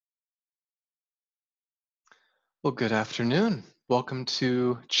Well, good afternoon. Welcome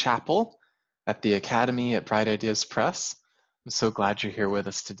to Chapel at the Academy at Bright Ideas Press. I'm so glad you're here with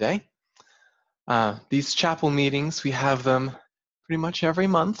us today. These chapel meetings, we have them pretty much every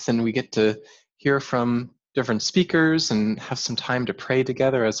month, and we get to hear from different speakers and have some time to pray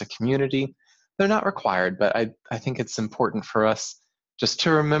together as a community. They're not required, but I think it's important for us just to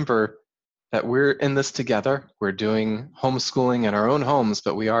remember that we're in this together. We're doing homeschooling in our own homes,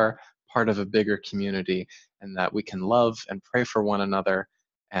 but we are part of a bigger community, and that we can love and pray for one another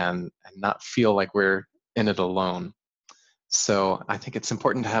and not feel like we're in it alone. So I think it's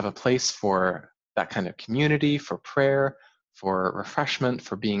important to have a place for that kind of community, for prayer, for refreshment,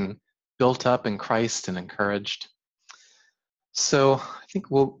 for being built up in Christ and encouraged. So I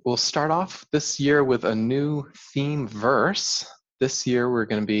think we'll start off this year with a new theme verse. This year we're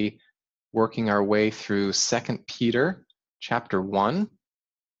going to be working our way through 2 Peter chapter 1,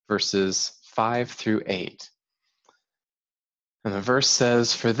 verses 5 through 8. And the verse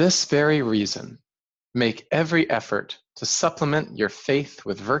says, "For this very reason, make every effort to supplement your faith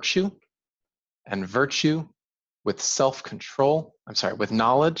with virtue, and virtue with self-control, with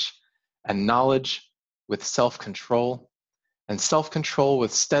knowledge, and knowledge with self-control, and self-control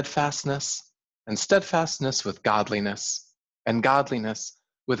with steadfastness, and steadfastness with godliness, and godliness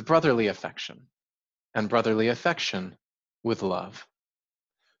with brotherly affection, and brotherly affection with love.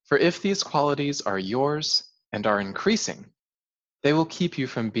 For if these qualities are yours and are increasing, they will keep you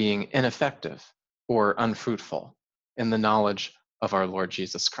from being ineffective or unfruitful in the knowledge of our Lord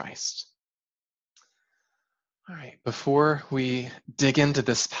Jesus Christ." All right, before we dig into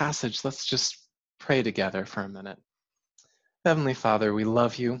this passage, let's just pray together for a minute. Heavenly Father, we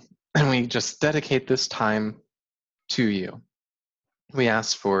love you, and we just dedicate this time to you. We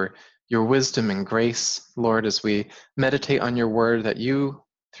ask for your wisdom and grace, Lord, as we meditate on your word, that you,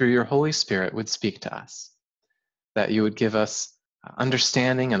 through your Holy Spirit, would speak to us, that you would give us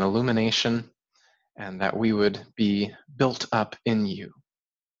understanding and illumination, and that we would be built up in you.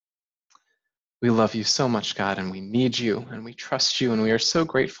 We love you so much, God, and we need you, and we trust you, and we are so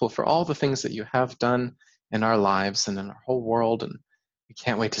grateful for all the things that you have done in our lives and in our whole world, and we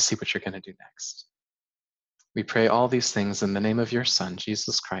can't wait to see what you're going to do next. We pray all these things in the name of your Son,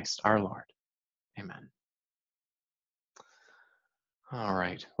 Jesus Christ, our Lord. Amen. All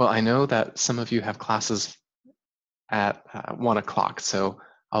right. Well, I know that some of you have classes at 1 o'clock, so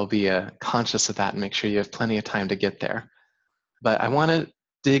I'll be conscious of that and make sure you have plenty of time to get there. But I want to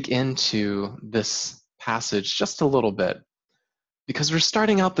dig into this passage just a little bit because we're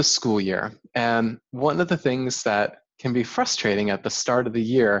starting out the school year. And one of the things that can be frustrating at the start of the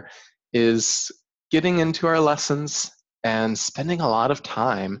year is getting into our lessons and spending a lot of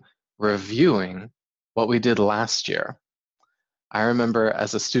time reviewing what we did last year. I remember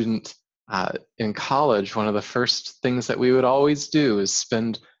as a student in college, one of the first things that we would always do is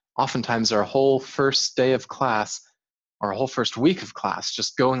spend oftentimes our whole first day of class or a whole first week of class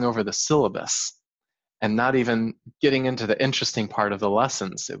just going over the syllabus and not even getting into the interesting part of the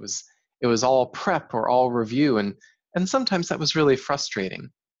lessons. It was all prep or all review, and sometimes that was really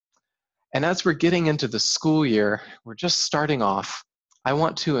frustrating. And as we're getting into the school year, we're just starting off, I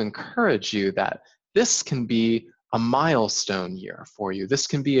want to encourage you that this can be a milestone year for you. This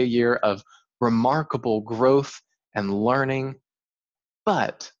can be a year of remarkable growth and learning,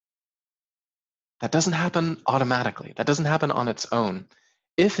 but that doesn't happen automatically. That doesn't happen on its own.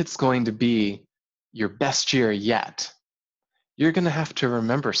 If it's going to be your best year yet, you're going to have to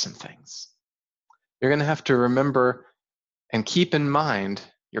remember some things. You're going to have to remember and keep in mind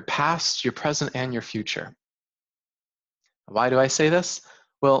your past, your present, and your future. Why do I say this?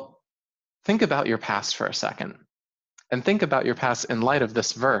 Well, think about your past for a second, and think about your past in light of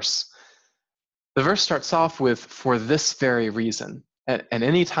this verse. The verse starts off with, "For this very reason." And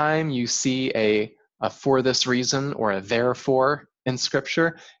anytime you see a "for this reason" or a "therefore" in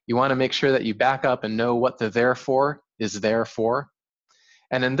Scripture, you want to make sure that you back up and know what the "therefore" is there for.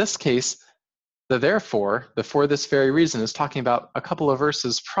 And in this case, the "therefore," the "for this very reason," is talking about a couple of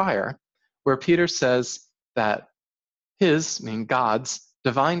verses prior, where Peter says that his, meaning God's,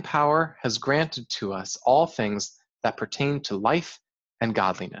 divine power has granted to us all things that pertain to life and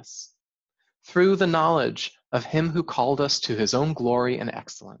godliness, through the knowledge of him who called us to his own glory and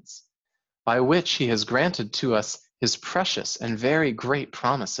excellence, by which he has granted to us his precious and very great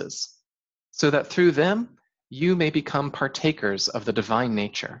promises, so that through them you may become partakers of the divine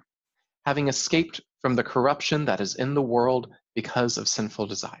nature, having escaped from the corruption that is in the world because of sinful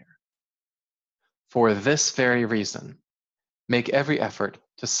desire. For this very reason, make every effort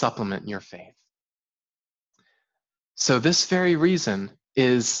to supplement your faith. So this very reason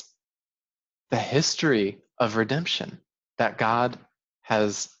is the history of redemption that God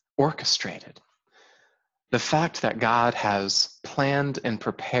has orchestrated. The fact that God has planned and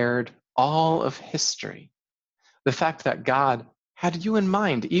prepared all of history. The fact that God had you in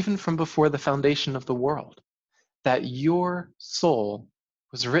mind even from before the foundation of the world. That your soul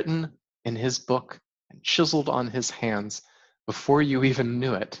was written in his book and chiseled on his hands before you even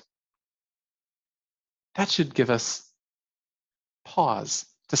knew it. That should give us pause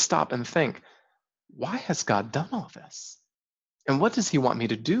to stop and think, why has God done all this? And what does he want me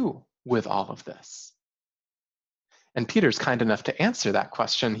to do with all of this? And Peter's kind enough to answer that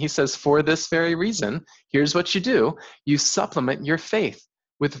question. He says, for this very reason, here's what you do. You supplement your faith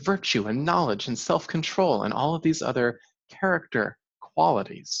with virtue and knowledge and self-control and all of these other character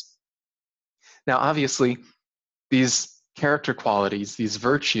qualities. Now, obviously, these character qualities, these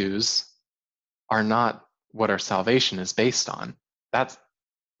virtues, are not what our salvation is based on. That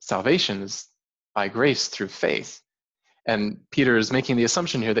salvation is by grace through faith. And Peter is making the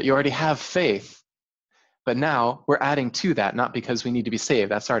assumption here that you already have faith. But now we're adding to that, not because we need to be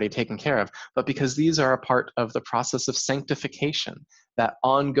saved, that's already taken care of, but because these are a part of the process of sanctification, that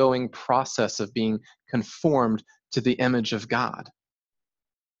ongoing process of being conformed to the image of God.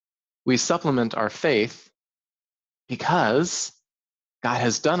 We supplement our faith because God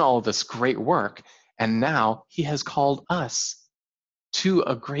has done all this great work, and now he has called us to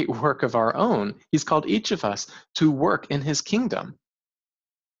a great work of our own. He's called each of us to work in his kingdom.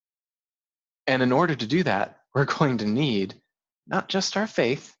 And in order to do that, we're going to need not just our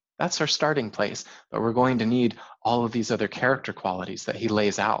faith, that's our starting place, but we're going to need all of these other character qualities that he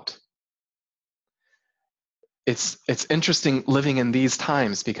lays out. It's interesting living in these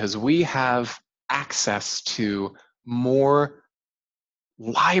times because we have access to more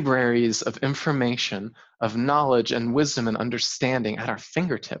libraries of information, of knowledge and wisdom and understanding at our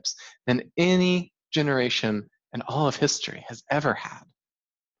fingertips than any generation in all of history has ever had.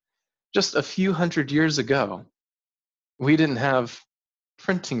 Just a few hundred years ago, we didn't have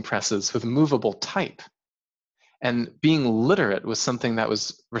printing presses with movable type. And being literate was something that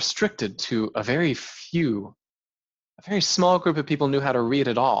was restricted to a very small group of people knew how to read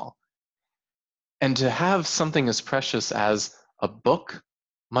at all. And to have something as precious as a book,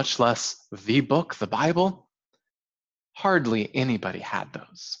 much less the book, the Bible, hardly anybody had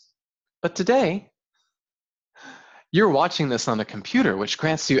those. But today, you're watching this on a computer, which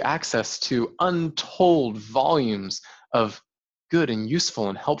grants you access to untold volumes of good and useful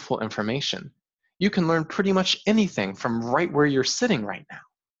and helpful information. You can learn pretty much anything from right where you're sitting right now.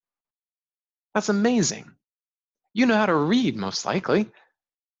 That's amazing. You know how to read, most likely.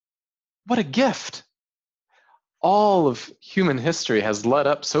 What a gift. All of human history has led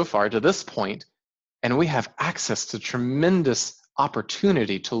up so far to this point, and we have access to tremendous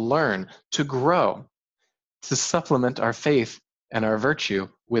opportunity to learn, to grow, to supplement our faith and our virtue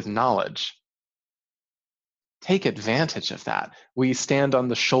with knowledge. Take advantage of that. We stand on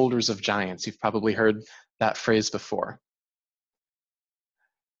the shoulders of giants. You've probably heard that phrase before.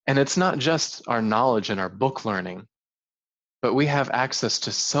 And it's not just our knowledge and our book learning, but we have access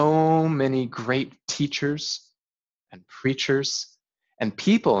to so many great teachers and preachers and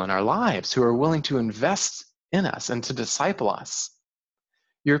people in our lives who are willing to invest in us and to disciple us.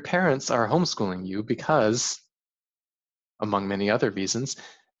 Your parents are homeschooling you because, among many other reasons,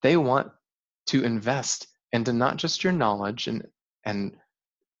 they want to invest into not just your knowledge and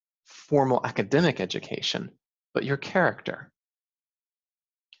formal academic education, but your character.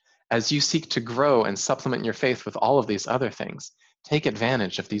 As you seek to grow and supplement your faith with all of these other things, take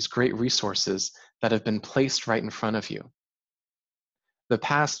advantage of these great resources that have been placed right in front of you. The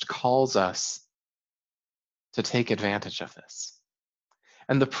past calls us to take advantage of this.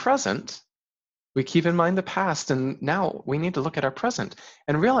 And the present, we keep in mind the past, and now we need to look at our present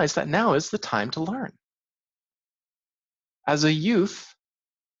and realize that now is the time to learn. As a youth,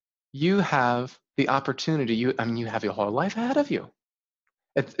 you have the opportunity, you have your whole life ahead of you.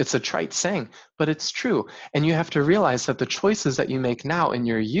 It's a trite saying, but it's true. And you have to realize that the choices that you make now in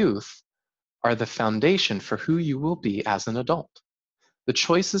your youth are the foundation for who you will be as an adult. The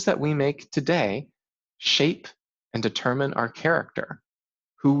choices that we make today shape and determine our character,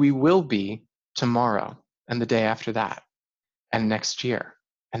 who we will be tomorrow and the day after that, and next year,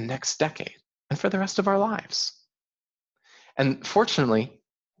 and next decade, and for the rest of our lives. And fortunately,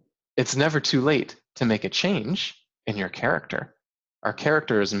 it's never too late to make a change in your character. Our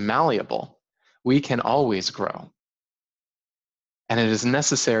character is malleable. We can always grow. And it is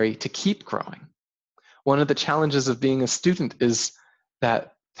necessary to keep growing. One of the challenges of being a student is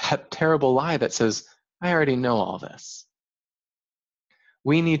that terrible lie that says, I already know all this.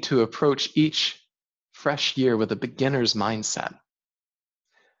 We need to approach each fresh year with a beginner's mindset,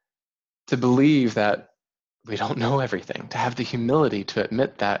 to believe that we don't know everything, to have the humility to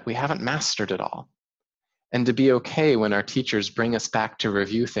admit that we haven't mastered it all, and to be okay when our teachers bring us back to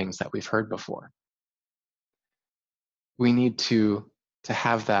review things that we've heard before. We need to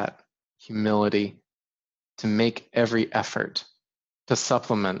have that humility, to make every effort to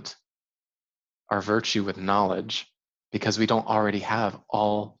supplement our virtue with knowledge, because we don't already have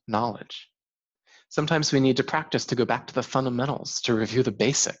all knowledge. Sometimes we need to practice to go back to the fundamentals, to review the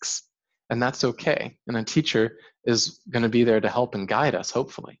basics, and that's okay. And a teacher is going to be there to help and guide us,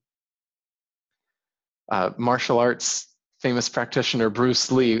 hopefully. Martial arts famous practitioner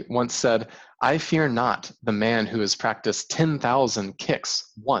Bruce Lee once said, "I fear not the man who has practiced 10,000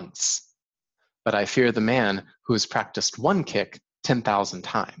 kicks once, but I fear the man who has practiced one kick 10,000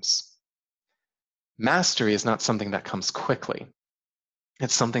 times." Mastery is not something that comes quickly.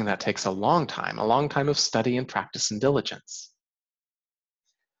 It's something that takes a long time of study and practice and diligence.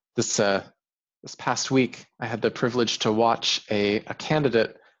 This past week, I had the privilege to watch a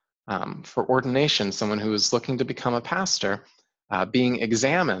candidate for ordination, someone who was looking to become a pastor, being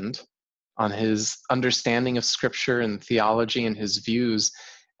examined on his understanding of scripture and theology and his views.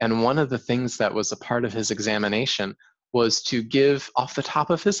 And one of the things that was a part of his examination was to give, off the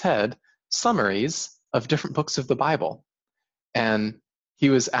top of his head, summaries of different books of the Bible. And he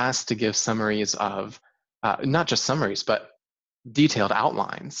was asked to give summaries of, not just summaries, but detailed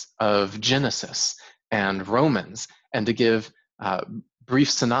outlines of Genesis and Romans, and to give brief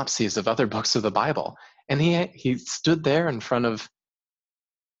synopses of other books of the Bible. And he stood there in front of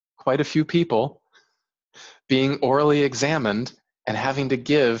quite a few people, being orally examined and having to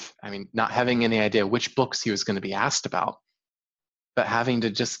give, not having any idea which books he was going to be asked about, but having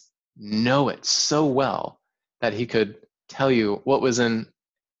to just know it so well that he could tell you what was in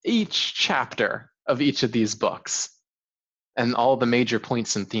each chapter of each of these books and all the major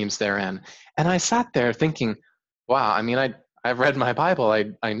points and themes therein. And I sat there thinking, wow, I've read my Bible,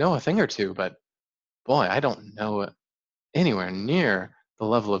 I know a thing or two, but boy, I don't know anywhere near the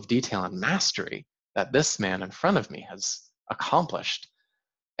level of detail and mastery that this man in front of me has accomplished.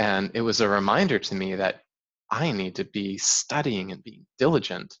 And it was a reminder to me that I need to be studying and being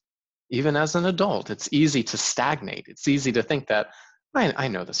diligent. Even as an adult, it's easy to stagnate. It's easy to think that I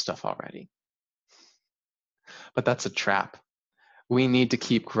know this stuff already. But that's a trap. We need to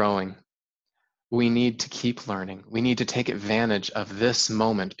keep growing. We need to keep learning. We need to take advantage of this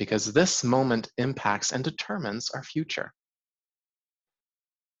moment, because this moment impacts and determines our future.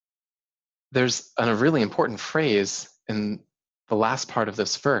 There's a really important phrase in the last part of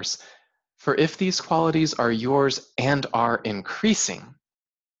this verse. For if these qualities are yours and are increasing,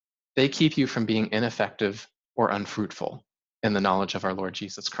 they keep you from being ineffective or unfruitful in the knowledge of our Lord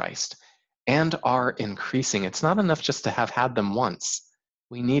Jesus Christ. And are increasing. It's not enough just to have had them once.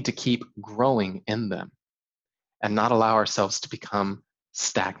 We need to keep growing in them and not allow ourselves to become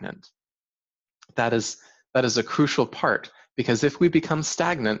stagnant. That is a crucial part, because if we become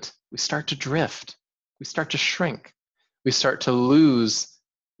stagnant, we start to drift. We start to shrink. We start to lose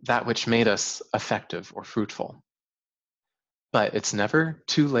that which made us effective or fruitful. But it's never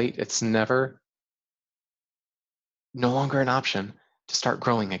too late. It's no longer an option to start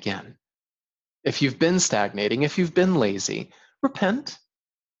growing again. If you've been stagnating, if you've been lazy, repent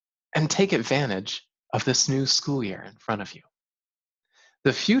and take advantage of this new school year in front of you.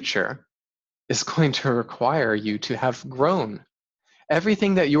 The future is going to require you to have grown.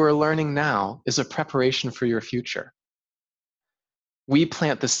 Everything that you are learning now is a preparation for your future. We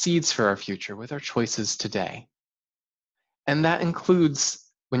plant the seeds for our future with our choices today. And that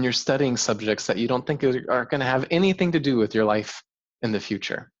includes when you're studying subjects that you don't think are going to have anything to do with your life in the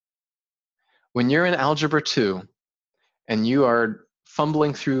future. When you're in Algebra 2 and you are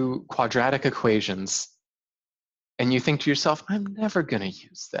fumbling through quadratic equations and you think to yourself, I'm never going to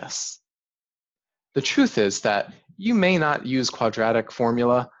use this. The truth is that you may not use quadratic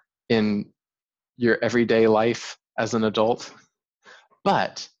formula in your everyday life as an adult,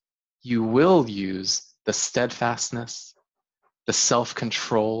 but you will use the steadfastness, the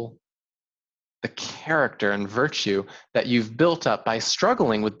self-control, the character and virtue that you've built up by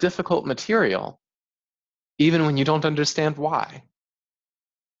struggling with difficult material, even when you don't understand why.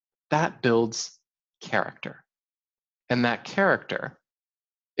 That builds character. And that character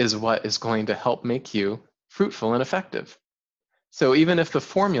is what is going to help make you fruitful and effective. So even if the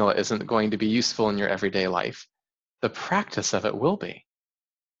formula isn't going to be useful in your everyday life, the practice of it will be.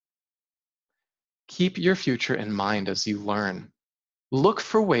 Keep your future in mind as you learn. Look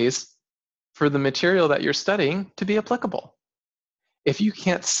for ways for the material that you're studying to be applicable. If you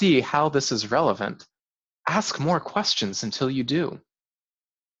can't see how this is relevant, Ask more questions until you do.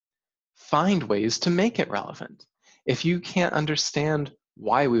 Find ways to make it relevant. If you can't understand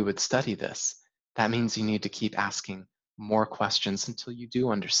why we would study this, that means you need to keep asking more questions until you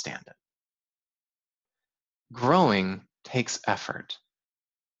do understand it. Growing takes effort.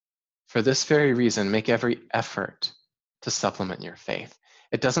 For this very reason, make every effort to supplement your faith.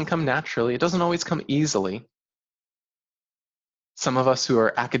 It doesn't come naturally. It doesn't always come easily. Some of us who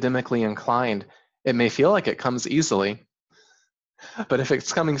are academically inclined, it may feel like it comes easily, but if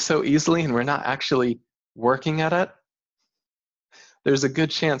it's coming so easily and we're not actually working at it, there's a good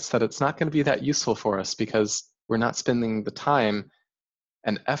chance that it's not going to be that useful for us because we're not spending the time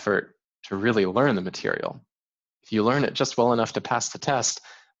and effort to really learn the material. If you learn it just well enough to pass the test,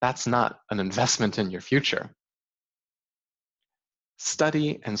 that's not an investment in your future.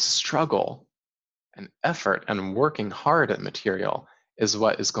 Study and struggle and effort and working hard at material is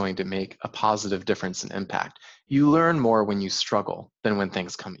what is going to make a positive difference and impact. You learn more when you struggle than when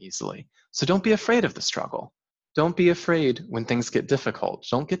things come easily. So don't be afraid of the struggle. Don't be afraid when things get difficult.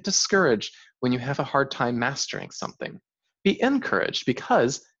 Don't get discouraged when you have a hard time mastering something. Be encouraged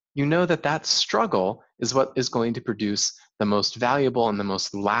because you know that that struggle is what is going to produce the most valuable and the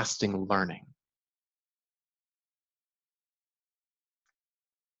most lasting learning.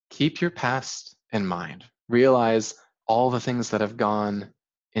 Keep your past in mind. Realize all the things that have gone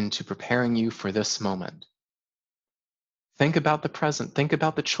into preparing you for this moment. Think about the present. Think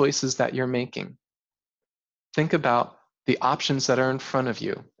about the choices that you're making. Think about the options that are in front of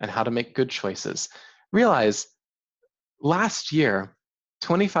you and how to make good choices. Realize last year,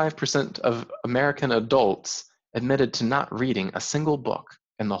 25% of American adults admitted to not reading a single book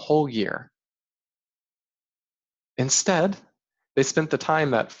in the whole year. Instead, they spent the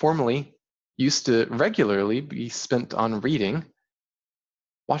time that formerly used to regularly be spent on reading,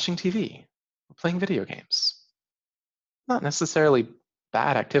 watching TV, playing video games. Not necessarily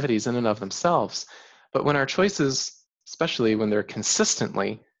bad activities in and of themselves, but when our choices, especially when they're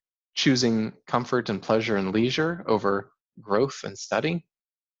consistently choosing comfort and pleasure and leisure over growth and study,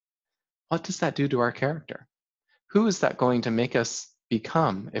 what does that do to our character? Who is that going to make us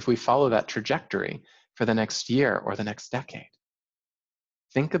become if we follow that trajectory for the next year or the next decade?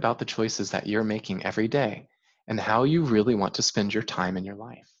 Think about the choices that you're making every day and how you really want to spend your time in your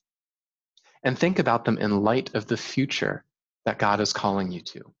life. And think about them in light of the future that God is calling you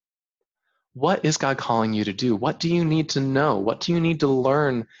to. What is God calling you to do? What do you need to know? What do you need to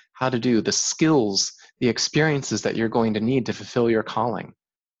learn how to do? The skills, the experiences that you're going to need to fulfill your calling.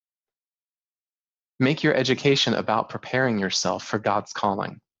 Make your education about preparing yourself for God's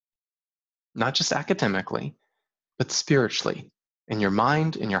calling, not just academically, but spiritually, in your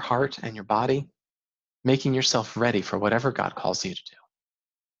mind, in your heart, and your body, making yourself ready for whatever God calls you to do.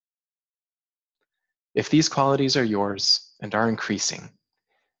 If these qualities are yours and are increasing,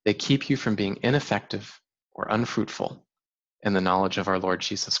 they keep you from being ineffective or unfruitful in the knowledge of our Lord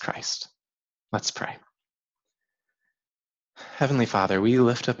Jesus Christ. Let's pray. Heavenly Father, we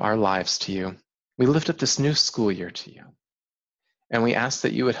lift up our lives to you. We lift up this new school year to you. And we ask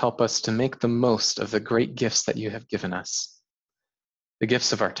that you would help us to make the most of the great gifts that you have given us. The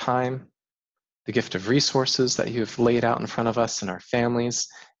gifts of our time, the gift of resources that you have laid out in front of us and our families,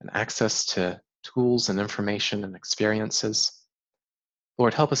 and access to tools and information and experiences.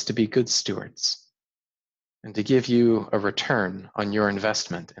 Lord, help us to be good stewards and to give you a return on your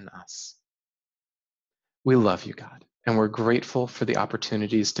investment in us. We love you, God, and we're grateful for the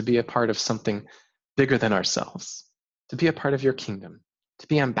opportunities to be a part of something bigger than ourselves, to be a part of your kingdom, to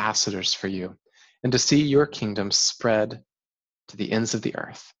be ambassadors for you, and to see your kingdom spread to the ends of the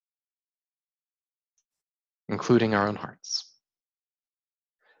earth, including our own hearts.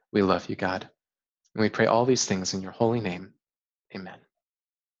 We love you, God, and we pray all these things in your holy name. Amen.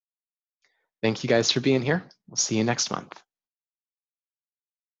 Thank you guys for being here. We'll see you next month.